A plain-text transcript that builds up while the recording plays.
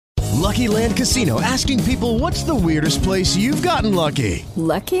Lucky Land Casino, asking people, what's the weirdest place you've gotten lucky?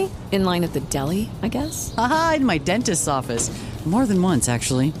 Lucky? In line at the deli, I guess? Aha, in my dentist's office. More than once,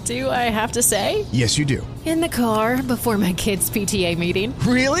 actually. Do I have to say? Yes, you do. In the car before my kids' PTA meeting.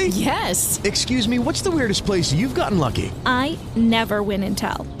 Really? Yes. Excuse me, what's the weirdest place you've gotten lucky? I never win and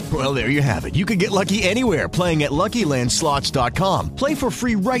tell. Well, there you have it. You can get lucky anywhere, playing at LuckyLandSlots.com. Play for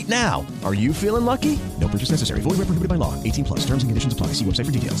free right now. Are you feeling lucky? No purchase necessary. Void where prohibited by law. 18 plus. Terms and conditions apply. See website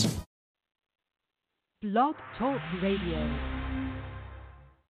for details. Blog Talk Radio.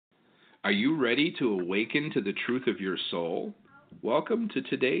 Are you ready to awaken to the truth of your soul? Welcome to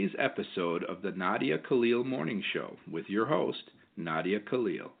today's episode of the Nadia Khalil Morning Show with your host, Nadia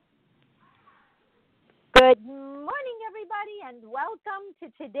Khalil. Good morning, everybody, and welcome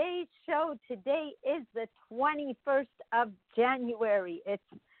to today's show. Today is the 21st of January. It's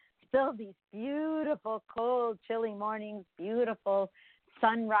still these beautiful, cold, chilly mornings, beautiful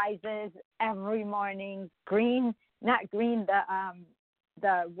sunrises every morning. Green, not green,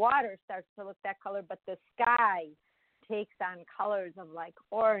 the water starts to look that color, but the sky takes on colors of like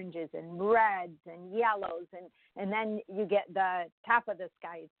oranges and reds and yellows, and then you get the top of the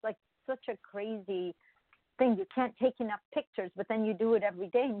sky. It's like such a crazy thing. You can't take enough pictures, but then you do it every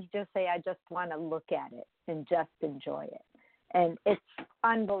day and you just say, I just want to look at it and just enjoy it. And it's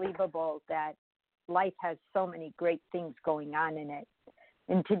unbelievable that life has so many great things going on in it.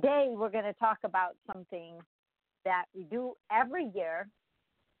 And today we're going to talk about something that we do every year,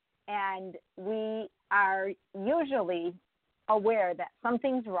 and we are usually aware that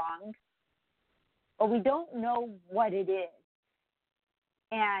something's wrong, but we don't know what it is.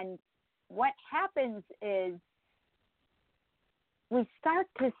 And what happens is we start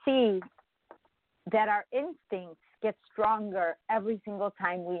to see that our instincts get stronger every single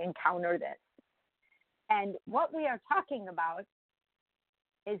time we encounter this. And what we are talking about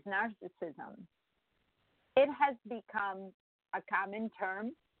is narcissism. It has become a common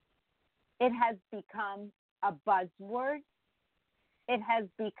term. It has become a buzzword. It has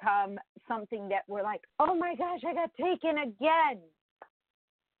become something that we're like, oh my gosh, I got taken again.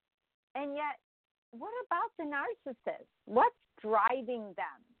 And yet, what about the narcissist? What's driving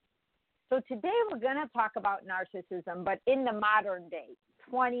them? So today we're going to talk about narcissism, but in the modern day,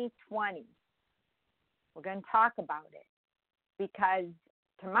 2020. We're going to talk about it because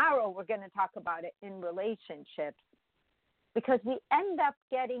tomorrow we're going to talk about it in relationships, because we end up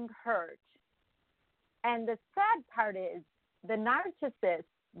getting hurt. And the sad part is the narcissists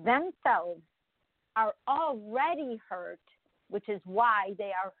themselves are already hurt, which is why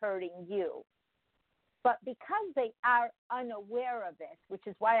they are hurting you. But because they are unaware of it, which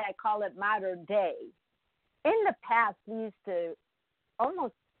is why I call it modern day, in the past we used to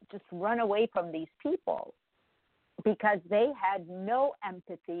almost just run away from these people because they had no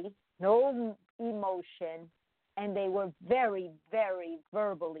empathy, no emotion, and they were very, very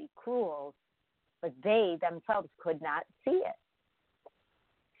verbally cruel, but they themselves could not see it.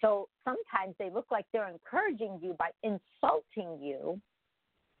 So sometimes they look like they're encouraging you by insulting you,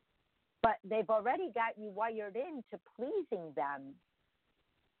 but they've already got you wired into pleasing them.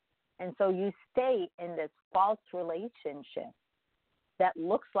 And so you stay in this false relationship that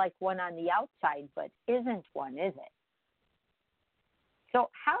looks like one on the outside, but isn't one, is it? So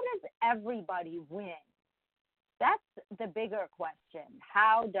how does everybody win? That's the bigger question.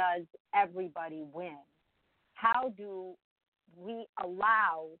 How does everybody win? How do we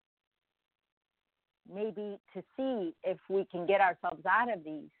allow maybe to see if we can get ourselves out of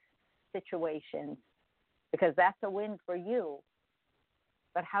these situations? Because that's a win for you.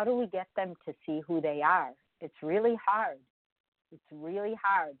 But how do we get them to see who they are? It's really hard. It's really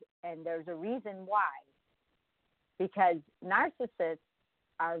hard. And there's a reason why. Because narcissists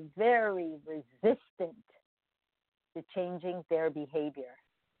are very resistant to changing their behavior.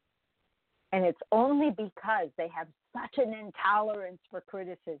 And it's only because they have such an intolerance for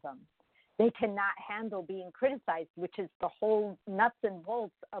criticism. They cannot handle being criticized, which is the whole nuts and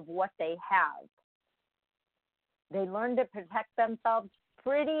bolts of what they have. They learn to protect themselves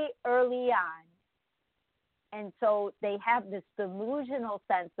pretty early on. And so they have this delusional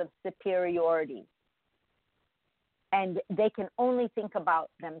sense of superiority. And they can only think about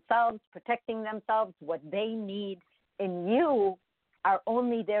themselves, protecting themselves, what they need. And you are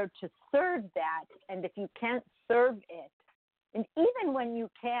only there to serve that. And if you can't serve it, and even when you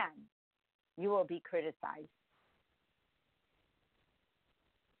can, you will be criticized.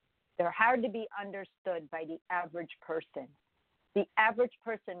 They're hard to be understood by the average person. The average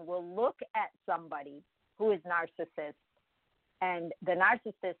person will look at somebody who is narcissist, and the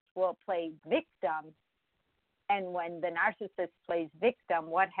narcissist will play victim And when the narcissist plays victim,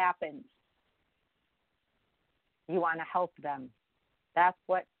 what happens? You want to help them. That's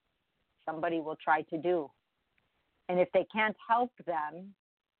what somebody will try to do. And if they can't help them,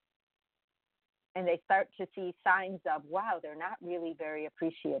 and they start to see signs of, wow, they're not really very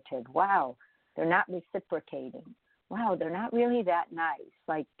appreciative. Wow, they're not reciprocating. Wow, they're not really that nice.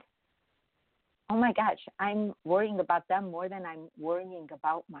 Like, oh my gosh, I'm worrying about them more than I'm worrying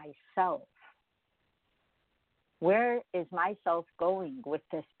about myself. Where is myself going with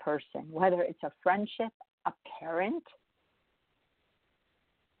this person? Whether it's a friendship, a parent,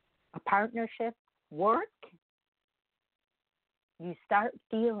 a partnership, work, you start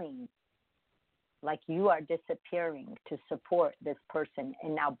feeling like you are disappearing to support this person.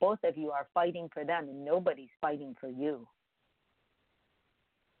 And now both of you are fighting for them and nobody's fighting for you.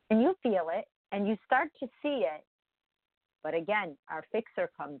 And you feel it and you start to see it. But again, our fixer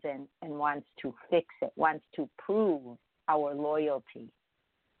comes in and wants to fix it, wants to prove our loyalty.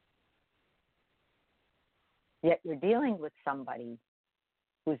 Yet you're dealing with somebody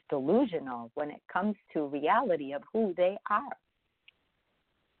who's delusional when it comes to reality of who they are.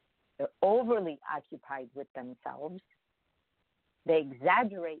 They're overly occupied with themselves. They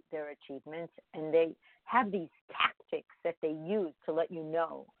exaggerate their achievements, and they have these tactics that they use to let you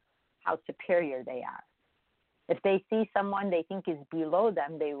know how superior they are. If they see someone they think is below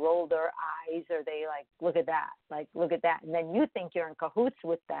them, they roll their eyes or they look at that, look at that. And then you think you're in cahoots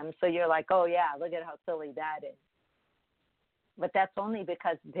with them, so you're like, oh, yeah, look at how silly that is. But that's only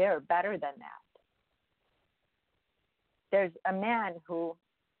because they're better than that. There's a man who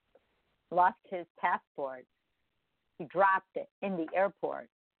lost his passport. He dropped it in the airport.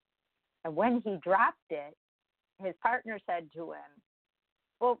 And when he dropped it, his partner said to him,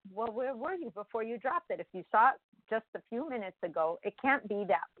 well, where were you before you dropped it? If you saw it just a few minutes ago, it can't be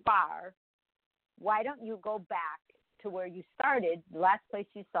that far. Why don't you go back to where you started, the last place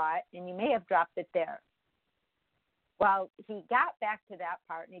you saw it, and you may have dropped it there. Well, he got back to that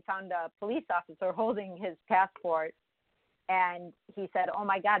part, and he found a police officer holding his passport. And he said, oh,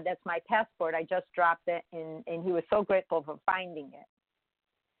 my God, that's my passport. I just dropped it. And he was so grateful for finding it.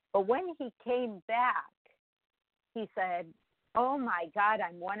 But when he came back, he said, oh, my God,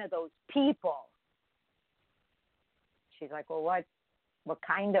 I'm one of those people. She's like, well, what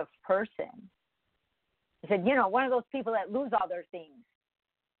kind of person? He said, one of those people that lose all their things.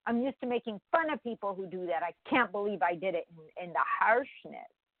 I'm used to making fun of people who do that. I can't believe I did it. And the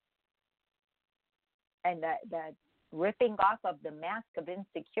harshness and the ripping off of the mask of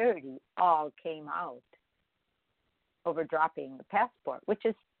insecurity all came out over dropping the passport, which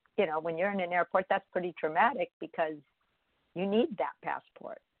is, when you're in an airport, that's pretty traumatic because you need that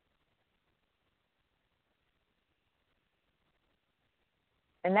passport.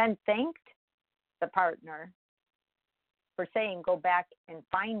 And then thanked the partner for saying, go back and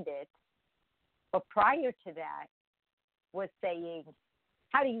find it. But prior to that was saying,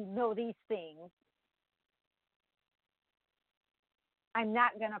 how do you know these things? I'm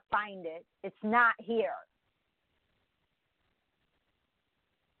not going to find it. It's not here.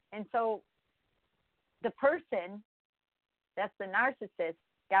 And so the person, that's the narcissist,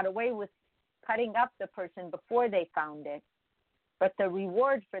 got away with cutting up the person before they found it. But the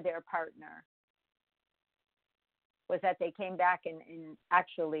reward for their partner was that they came back and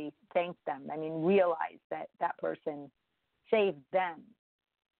actually thanked them. I mean, realized that that person saved them.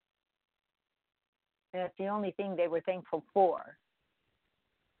 And it's the only thing they were thankful for.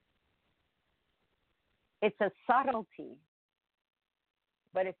 It's a subtlety.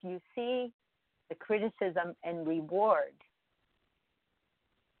 But if you see the criticism and reward,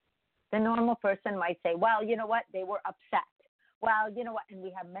 the normal person might say, well, you know what? They were upset. Well, you know what? And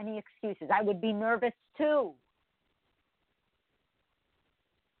we have many excuses. I would be nervous too.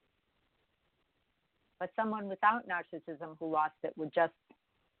 But someone without narcissism who lost it would just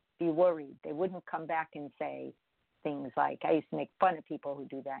be worried. They wouldn't come back and say things like, I used to make fun of people who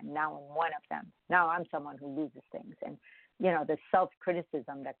do that, and now I'm one of them. Now I'm someone who loses things. And, the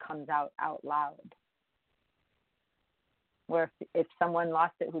self-criticism that comes out loud. Where if someone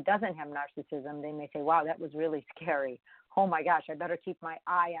lost it who doesn't have narcissism, they may say, wow, that was really scary. Oh, my gosh, I better keep my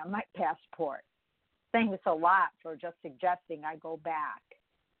eye on my passport. Thanks a lot for just suggesting I go back.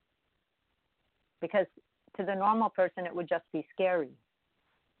 Because to the normal person, it would just be scary.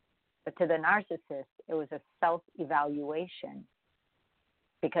 But to the narcissist, it was a self-evaluation.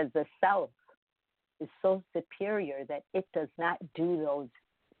 Because the self is so superior that it does not do those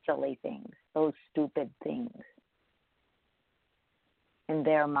silly things, those stupid things in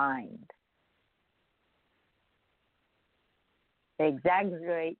their mind. They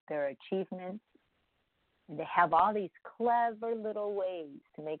exaggerate their achievements. And they have all these clever little ways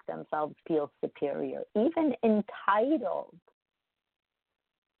to make themselves feel superior, even entitled,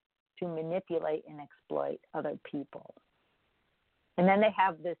 to manipulate and exploit other people. And then they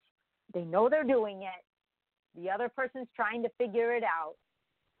have this, they know they're doing it. The other person's trying to figure it out,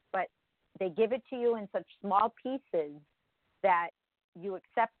 but they give it to you in such small pieces that you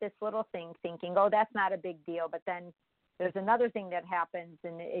accept this little thing thinking, oh, that's not a big deal. But then there's another thing that happens,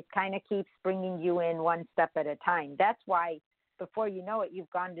 and it kind of keeps bringing you in one step at a time. That's why before you know it, you've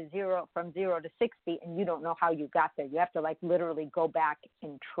gone to from 0 to 60, and you don't know how you got there. You have to literally go back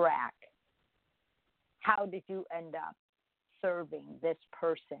and track. How did you end up serving this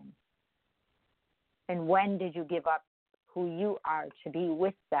person? And when did you give up who you are to be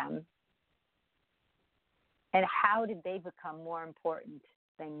with them? And how did they become more important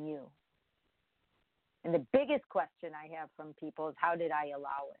than you? And the biggest question I have from people is, how did I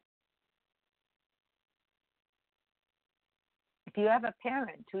allow it? If you have a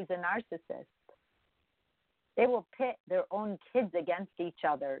parent who's a narcissist, they will pit their own kids against each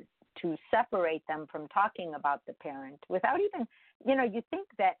other to separate them from talking about the parent without even, you think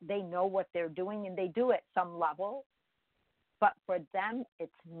that they know what they're doing, and they do at some level, but for them,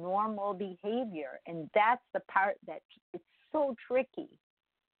 it's normal behavior. And that's the part that it's so tricky.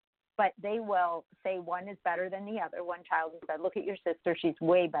 But they will say one is better than the other. One child has said, look at your sister. She's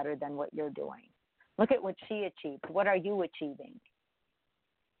way better than what you're doing. Look at what she achieved. What are you achieving?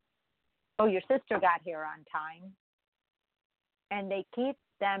 Oh, your sister got here on time. And they keep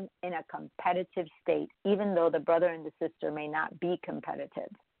them in a competitive state, even though the brother and the sister may not be competitive.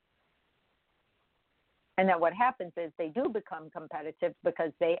 And then what happens is they do become competitive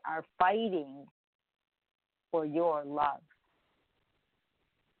because they are fighting for your love.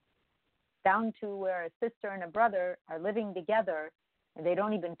 Down to where a sister and a brother are living together and they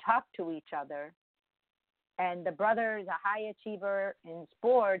don't even talk to each other. And the brother is a high achiever in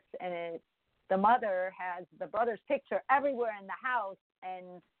sports, and the mother has the brother's picture everywhere in the house,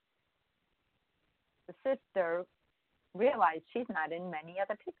 and the sister realized she's not in many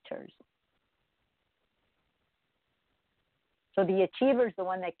other pictures. So the achiever is the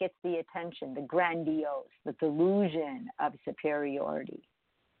one that gets the attention, the grandiose, the delusion of superiority.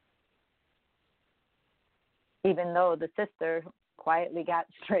 Even though the sister quietly got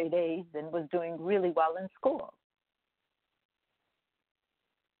straight A's and was doing really well in school.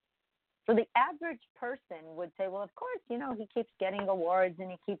 So the average person would say, well, of course, he keeps getting awards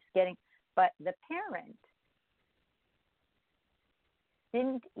and he keeps getting, but the parent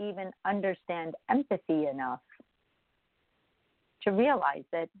didn't even understand empathy enough to realize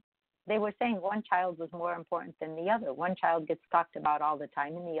that they were saying one child was more important than the other. One child gets talked about all the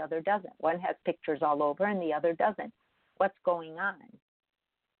time and the other doesn't. One has pictures all over and the other doesn't. What's going on?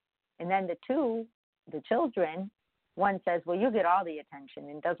 And then the children, one says, well, you get all the attention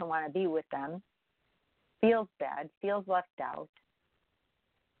and doesn't want to be with them, feels bad, feels left out.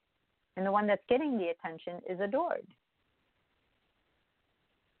 And the one that's getting the attention is adored.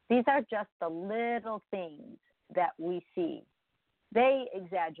 These are just the little things that we see. They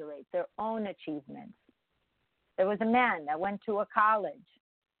exaggerate their own achievements. There was a man that went to a college.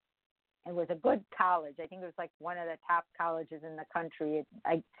 It was a good college. I think it was one of the top colleges in the country.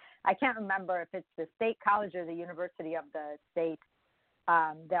 I can't remember if it's the state college or the University of the state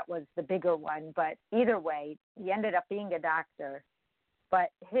that was the bigger one. But either way, he ended up being a doctor. But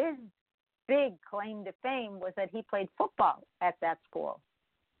his big claim to fame was that he played football at that school.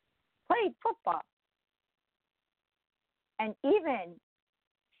 Played football. And even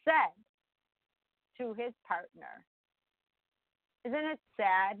said to his partner, isn't it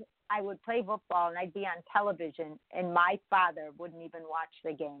sad? I would play football and I'd be on television and my father wouldn't even watch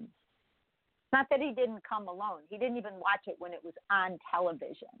the games. It's not that he didn't come alone. He didn't even watch it when it was on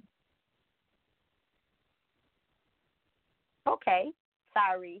television. Okay,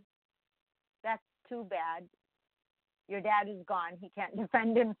 sorry. That's too bad. Your dad is gone. He can't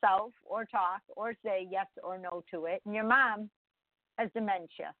defend himself or talk or say yes or no to it. And your mom has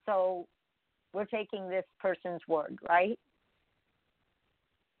dementia. So we're taking this person's word, right?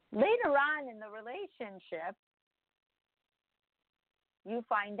 Later on in the relationship, you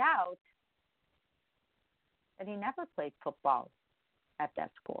find out that he never played football at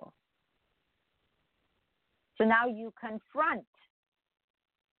that school. So now you confront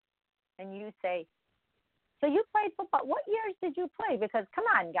and you say, so you played football. What years did you play? Because come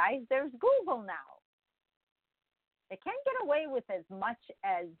on, guys, there's Google now. They can't get away with as much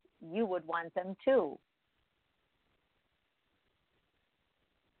as you would want them to.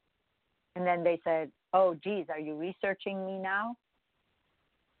 And then they said, oh, geez, are you researching me now?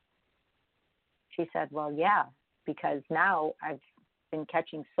 she said, well, yeah, because now I've been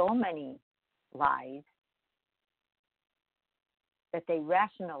catching so many lies that they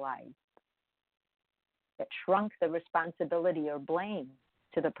rationalized, that shrunk the responsibility or blame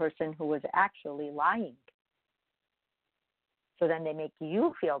to the person who was actually lying. So then they make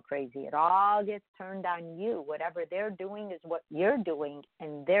you feel crazy. It all gets turned on you. Whatever they're doing is what you're doing,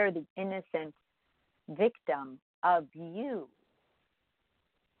 and they're the innocent victim of you.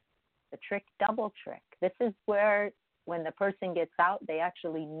 The trick, double trick. This is where, when the person gets out, they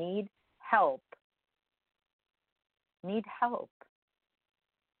actually need help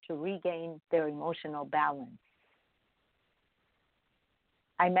to regain their emotional balance.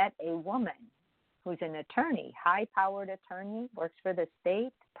 I met a woman who's an attorney, high-powered attorney, works for the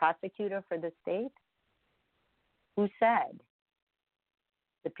state, prosecutor for the state, who said,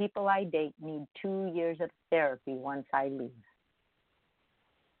 the people I date need 2 years of therapy once I leave.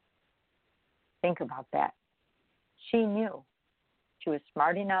 Think about that. She knew. She was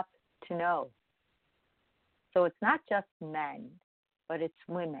smart enough to know. So it's not just men, but it's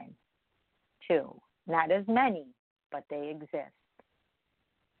women, too. Not as many, but they exist.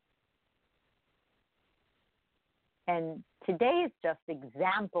 And today is just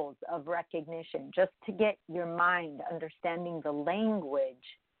examples of recognition, just to get your mind understanding the language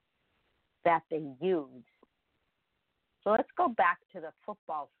that they use. So let's go back to the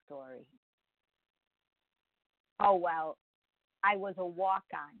football story. Oh, well, I was a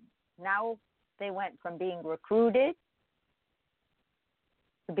walk-on. Now they went from being recruited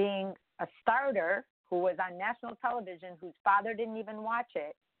to being a starter who was on national television, whose father didn't even watch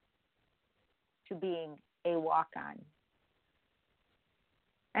it, to being a walk-on.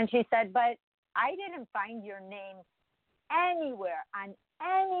 And she said, but I didn't find your name anywhere on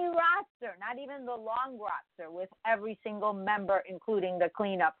any roster, not even the long roster with every single member, including the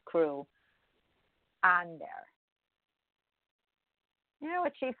cleanup crew, on there. You know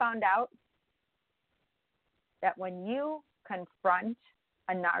what she found out? That when you confront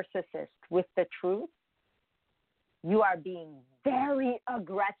a narcissist with the truth, you are being very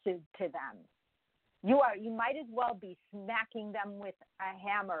aggressive to them. You might as well be smacking them with a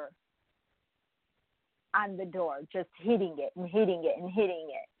hammer on the door, just hitting it and hitting it and hitting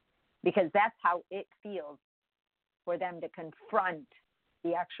it, because that's how it feels for them to confront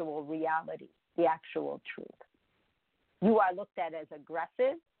the actual reality, the actual truth. You are looked at as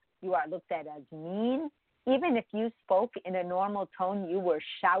aggressive. You are looked at as mean. Even if you spoke in a normal tone, you were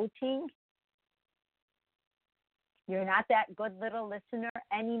shouting. You're not that good little listener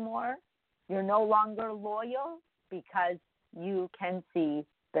anymore. You're no longer loyal because you can see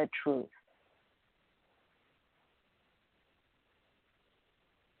the truth.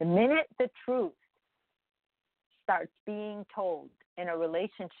 The minute the truth starts being told in a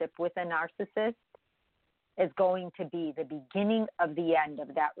relationship with a narcissist is going to be the beginning of the end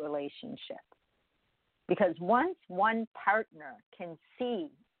of that relationship. Because once one partner can see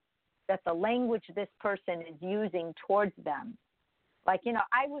that the language this person is using towards them, like,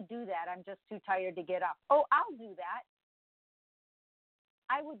 I would do that. I'm just too tired to get up. Oh, I'll do that.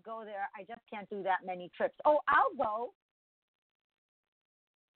 I would go there. I just can't do that many trips. Oh, I'll go.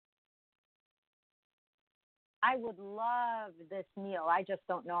 I would love this meal. I just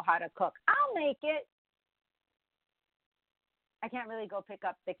don't know how to cook. I'll make it. I can't really go pick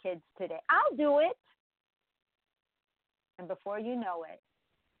up the kids today. I'll do it. And before you know it,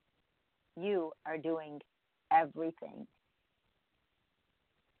 you are doing everything.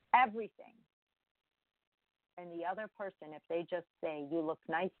 Everything. And the other person, if they just say, you look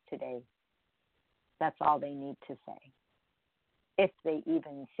nice today, that's all they need to say. If they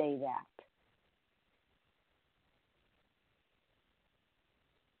even say that.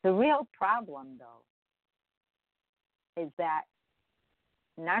 The real problem, though, is that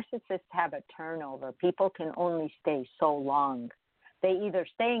narcissists have a turnover. People can only stay so long. They either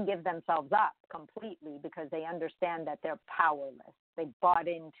stay and give themselves up completely because they understand that they're powerless. They bought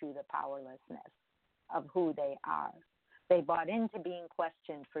into the powerlessness of who they are. They bought into being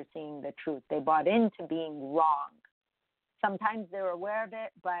questioned for seeing the truth. They bought into being wrong. Sometimes they're aware of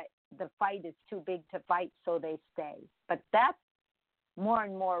it, but the fight is too big to fight, so they stay. But that's more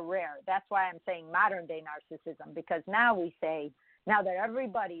and more rare. That's why I'm saying modern day narcissism, because now we say, now that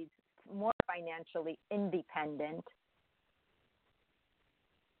everybody's more financially independent,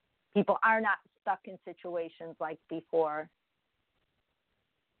 people are not stuck in situations like before.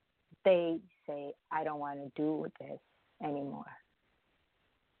 They say, I don't want to do this anymore.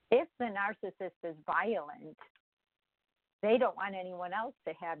 If the narcissist is violent, they don't want anyone else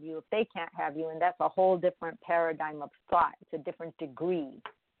to have you if they can't have you, and that's a whole different paradigm of thought. It's a different degree.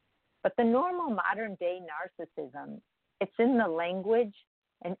 But the normal modern day narcissism, it's in the language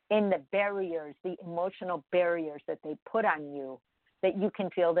and in the barriers, the emotional barriers that they put on you, that you can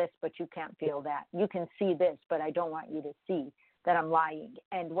feel this, but you can't feel that. You can see this, but I don't want you to see that I'm lying.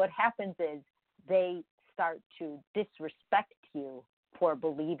 And what happens is they start to disrespect you for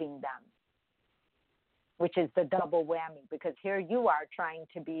believing them, which is the double whammy, because here you are trying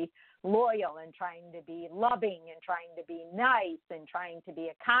to be loyal and trying to be loving and trying to be nice and trying to be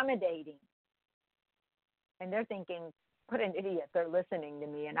accommodating. And they're thinking, what an idiot, they're listening to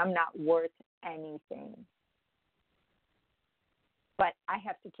me and I'm not worth anything. But I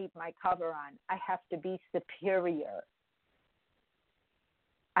have to keep my cover on. I have to be superior.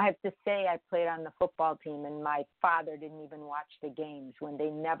 I have to say I played on the football team and my father didn't even watch the games when they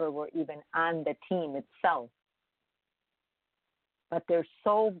never were even on the team itself. But they're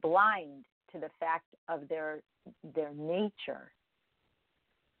so blind to the fact of their nature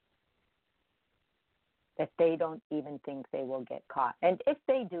that they don't even think they will get caught. And if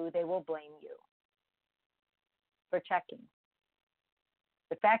they do, they will blame you for checking.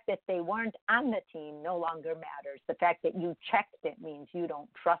 The fact that they weren't on the team no longer matters. The fact that you checked it means you don't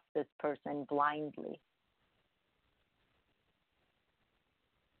trust this person blindly.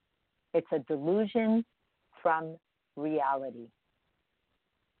 It's a delusion from reality.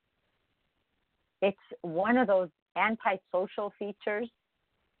 It's one of those antisocial features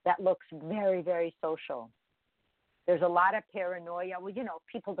that looks very, very social. There's a lot of paranoia. Well,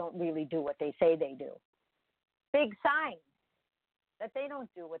 people don't really do what they say they do. Big sign that they don't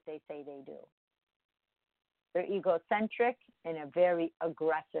do what they say they do. They're egocentric in a very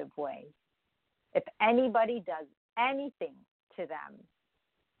aggressive way. If anybody does anything to them,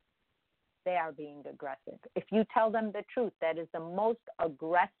 they are being aggressive. If you tell them the truth, that is the most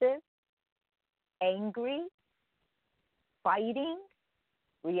aggressive, angry, fighting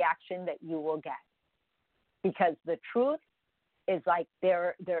reaction that you will get. Because the truth is like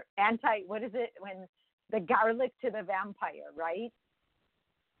they're anti, what is it, when the garlic to the vampire, right?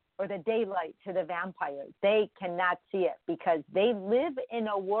 Or the daylight to the vampire. They cannot see it because they live in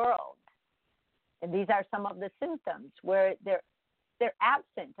a world, and these are some of the symptoms, where they're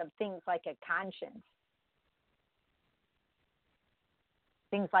absent of things like a conscience,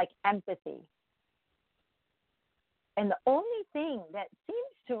 things like empathy. And the only thing that seems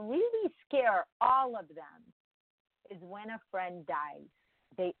to really scare all of them is when a friend dies.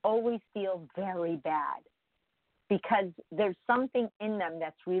 They always feel very bad because there's something in them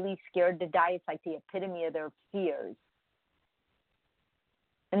that's really scared to die. It's like the epitome of their fears.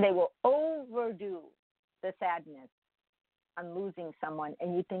 And they will overdo the sadness on losing someone.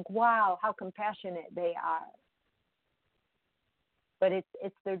 And you think, wow, how compassionate they are. But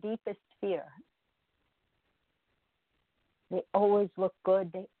it's their deepest fear. They always look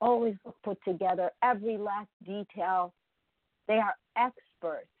good. They always look put together. Every last detail. They are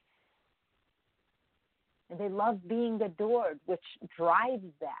experts. And they love being adored, which drives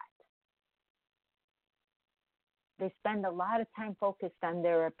that. They spend a lot of time focused on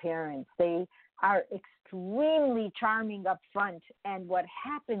their appearance. They are extremely charming up front. And what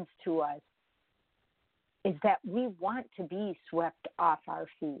happens to us is that we want to be swept off our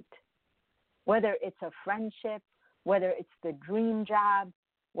feet. Whether it's a friendship, whether it's the dream job,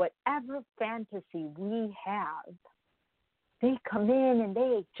 whatever fantasy we have, they come in and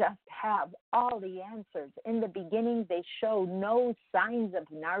they just have all the answers. In the beginning, they show no signs of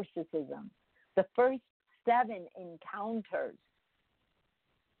narcissism. The first 7 encounters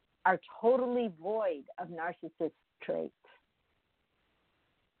are totally void of narcissist traits.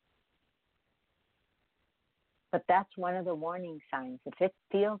 But that's one of the warning signs. If it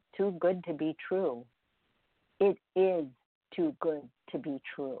feels too good to be true, it is too good to be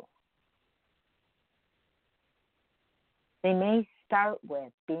true. They may start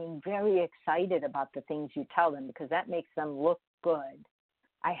with being very excited about the things you tell them because that makes them look good.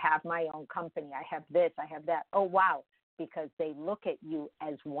 I have my own company. I have this. I have that. Oh, wow. Because they look at you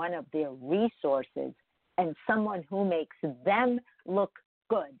as one of their resources and someone who makes them look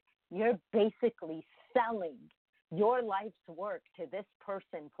good. You're basically selling your life's work to this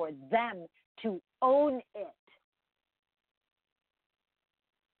person for them to own it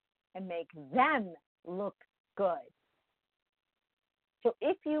and make them look good. So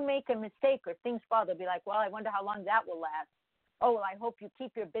if you make a mistake or things fall, they'll be like, well, I wonder how long that will last. Oh, well, I hope you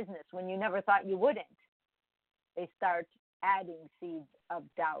keep your business when you never thought you wouldn't. They start adding seeds of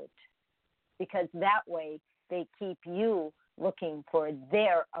doubt because that way they keep you looking for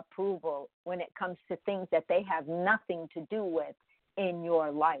their approval when it comes to things that they have nothing to do with in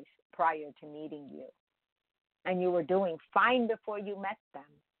your life prior to meeting you. And you were doing fine before you met them.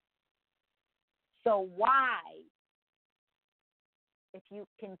 So why, if you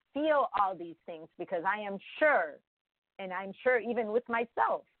can feel all these things, because I am sure, and I'm sure even with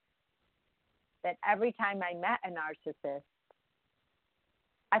myself, that every time I met a narcissist,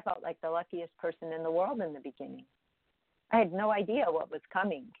 I felt like the luckiest person in the world in the beginning. I had no idea what was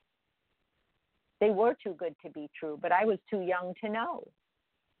coming. They were too good to be true, but I was too young to know.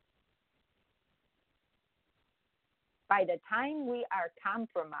 By the time we are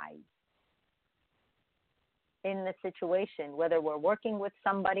compromised in the situation, whether we're working with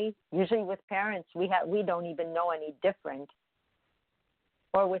somebody, usually with parents, we don't even know any different,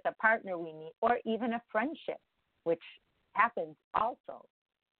 or with a partner we meet, or even a friendship, which happens also.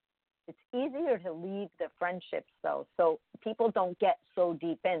 It's easier to leave the friendships, though, so people don't get so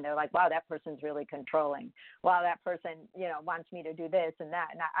deep in. They're like, wow, that person's really controlling. Wow, that person, wants me to do this and that,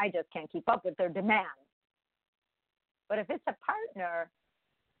 and I just can't keep up with their demands. But if it's a partner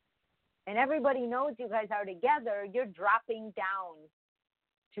and everybody knows you guys are together, you're dropping down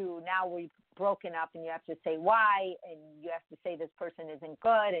to now we've broken up, and you have to say why, and you have to say this person isn't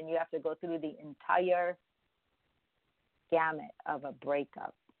good, and you have to go through the entire gamut of a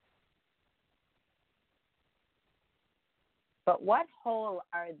breakup. But what hole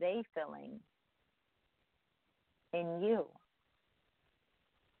are they filling in you?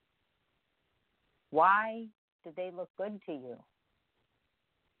 Why do they look good to you?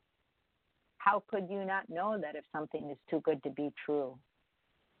 How could you not know that if something is too good to be true,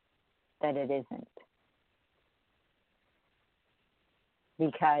 that it isn't?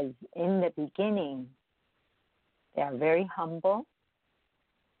 Because in the beginning, they are very humble,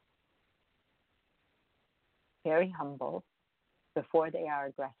 before they are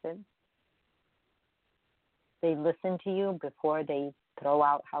aggressive. They listen to you before they throw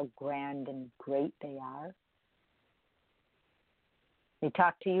out how grand and great they are. They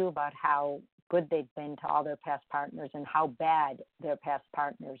talk to you about how good they've been to all their past partners and how bad their past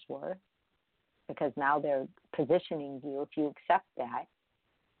partners were, because now they're positioning you, if you accept that,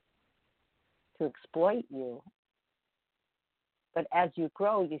 to exploit you. But as you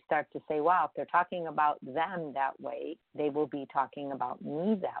grow, you start to say, wow, if they're talking about them that way, they will be talking about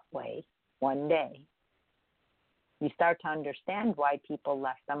me that way one day. You start to understand why people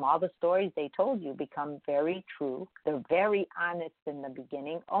left them. All the stories they told you become very true. They're very honest in the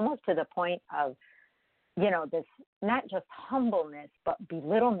beginning, almost to the point of, this not just humbleness, but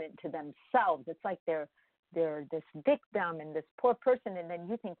belittlement to themselves. It's like they're this victim and this poor person, and then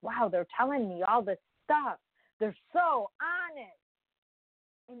you think, wow, they're telling me all this stuff. They're so honest.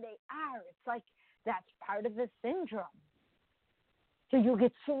 And they are. It's like that's part of the syndrome. So you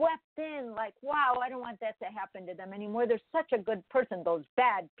get swept in like, wow, I don't want that to happen to them anymore. They're such a good person, those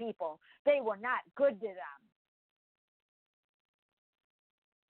bad people. They were not good to them.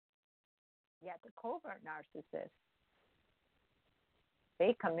 Yet the covert narcissists,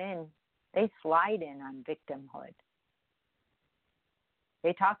 they come in, they slide in on victimhood.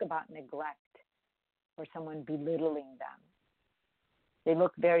 They talk about neglect or someone belittling them. They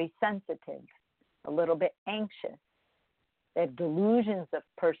look very sensitive, a little bit anxious. They have delusions of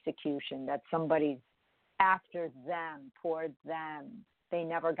persecution, that somebody's after them, towards them. They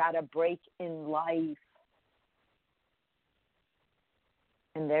never got a break in life.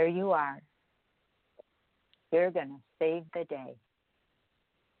 And there you are. You're going to save the day.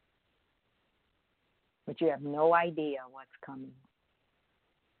 But you have no idea what's coming.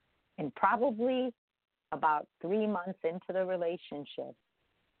 And probably about 3 months into the relationship,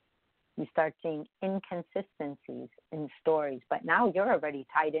 you start seeing inconsistencies in stories. But now you're already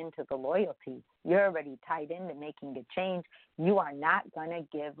tied into the loyalty. You're already tied into making a change. You are not going to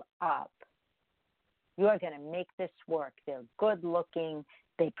give up. You are going to make this work. They're good looking.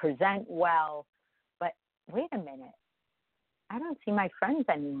 They present well. But wait a minute. I don't see my friends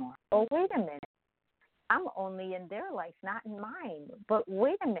anymore. Oh, wait a minute. I'm only in their life, not in mine. But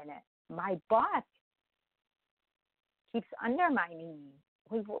wait a minute. My boss keeps undermining me.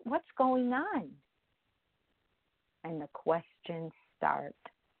 What's going on? And the questions start.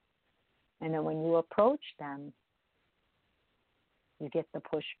 And then when you approach them, you get the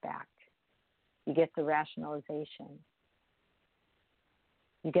pushback. You get the rationalization.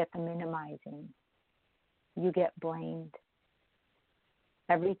 You get the minimizing. You get blamed.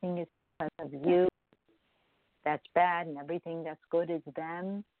 Everything is because of you. That's bad, and everything that's good is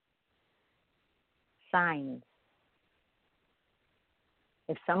them. Signs.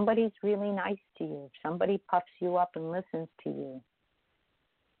 If somebody's really nice to you, if somebody puffs you up and listens to you,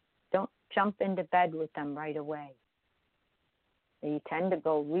 don't jump into bed with them right away. They tend to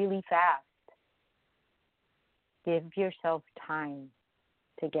go really fast. Give yourself time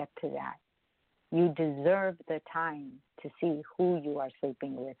to get to that. You deserve the time to see who you are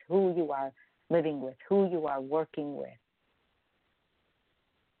sleeping with, who you are living with, who you are working with.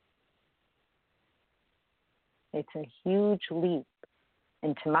 It's a huge leap.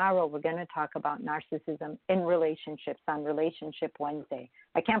 And tomorrow we're going to talk about narcissism in relationships on Relationship Wednesday.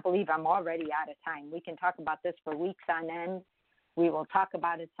 I can't believe I'm already out of time. We can talk about this for weeks on end. We will talk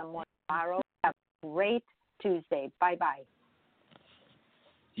about it some more tomorrow. Have a great Tuesday. Bye-bye.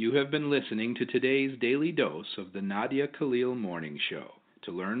 You have been listening to today's daily dose of the Nadia Khalil Morning Show.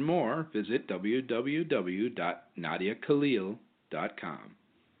 To learn more, visit www.nadiakhalil.com.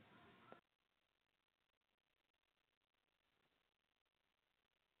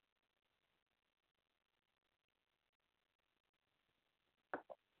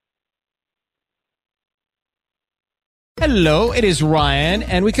 Hello, it is Ryan,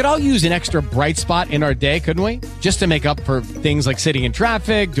 and we could all use an extra bright spot in our day, couldn't we? Just to make up for things like sitting in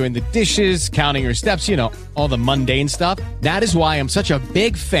traffic, doing the dishes, counting your steps, all the mundane stuff. That is why I'm such a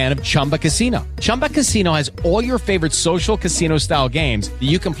big fan of Chumba Casino. Chumba Casino has all your favorite social casino-style games that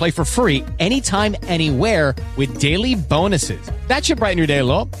you can play for free anytime, anywhere with daily bonuses. That should brighten your day a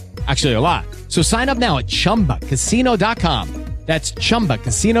little. Actually, a lot. So sign up now at ChumbaCasino.com. That's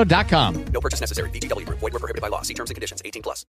ChumbaCasino.com. No purchase necessary. VGW Group. Void where prohibited by law. See terms and conditions. 18+.